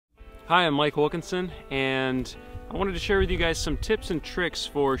Hi, I'm Mike Wilkinson, and I wanted to share with you guys some tips and tricks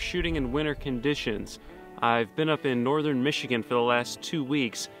for shooting in winter conditions. I've been up in northern Michigan for the last 2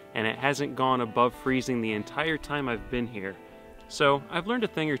 weeks, and it hasn't gone above freezing the entire time I've been here. So I've learned a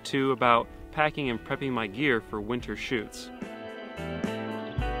thing or two about packing and prepping my gear for winter shoots.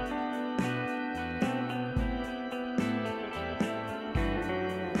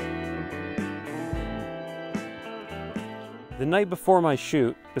 The night before my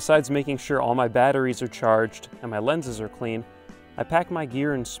shoot, besides making sure all my batteries are charged and my lenses are clean, I pack my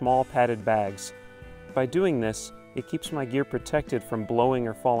gear in small padded bags. By doing this, it keeps my gear protected from blowing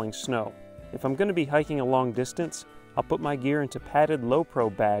or falling snow. If I'm going to be hiking a long distance, I'll put my gear into padded low-pro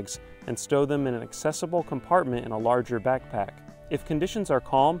bags and stow them in an accessible compartment in a larger backpack. If conditions are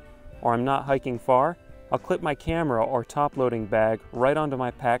calm or I'm not hiking far, I'll clip my camera or top-loading bag right onto my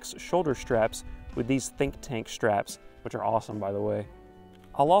pack's shoulder straps with these think tank straps, which are awesome, by the way.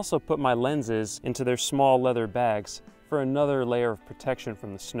 I'll also put my lenses into their small leather bags for another layer of protection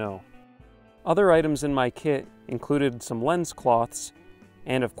from the snow. Other items in my kit included some lens cloths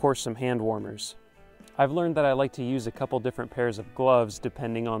and of course some hand warmers. I've learned that I like to use a couple different pairs of gloves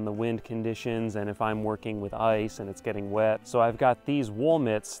depending on the wind conditions and if I'm working with ice and it's getting wet. So I've got these wool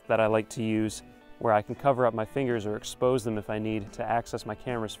mitts that I like to use where I can cover up my fingers or expose them if I need to access my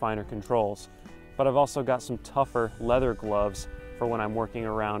camera's finer controls. But I've also got some tougher leather gloves for when I'm working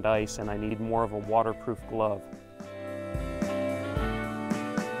around ice and I need more of a waterproof glove.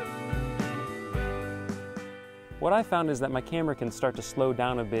 What I found is that my camera can start to slow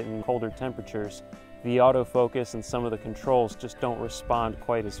down a bit in colder temperatures. The autofocus and some of the controls just don't respond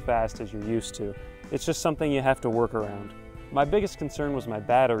quite as fast as you're used to. It's just something you have to work around. My biggest concern was my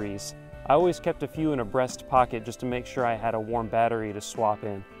batteries. I always kept a few in a breast pocket just to make sure I had a warm battery to swap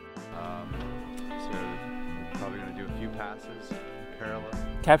in. Probably going to do a few passes parallel.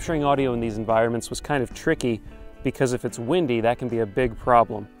 Capturing audio in these environments was kind of tricky because if it's windy, that can be a big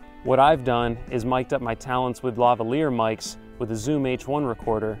problem. What I've done is mic'd up my talents with lavalier mics with a Zoom H1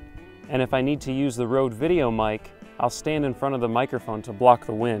 recorder, and if I need to use the Rode video mic, I'll stand in front of the microphone to block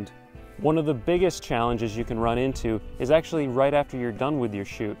the wind. One of the biggest challenges you can run into is actually right after you're done with your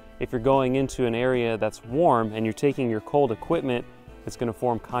shoot. If you're going into an area that's warm and you're taking your cold equipment, it's going to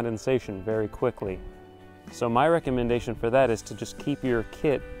form condensation very quickly. So my recommendation for that is to just keep your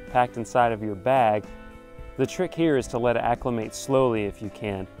kit packed inside of your bag. The trick here is to let it acclimate slowly if you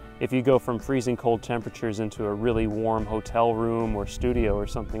can. If you go from freezing cold temperatures into a really warm hotel room or studio or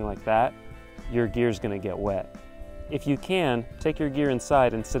something like that, your gear's going to get wet. If you can, take your gear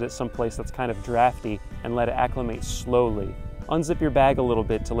inside and sit at some place that's kind of drafty and let it acclimate slowly. Unzip your bag a little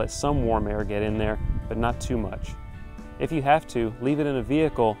bit to let some warm air get in there, but not too much. If you have to, leave it in a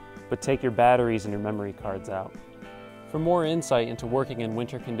vehicle, but take your batteries and your memory cards out. For more insight into working in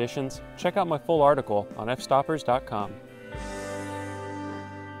winter conditions, check out my full article on fstoppers.com.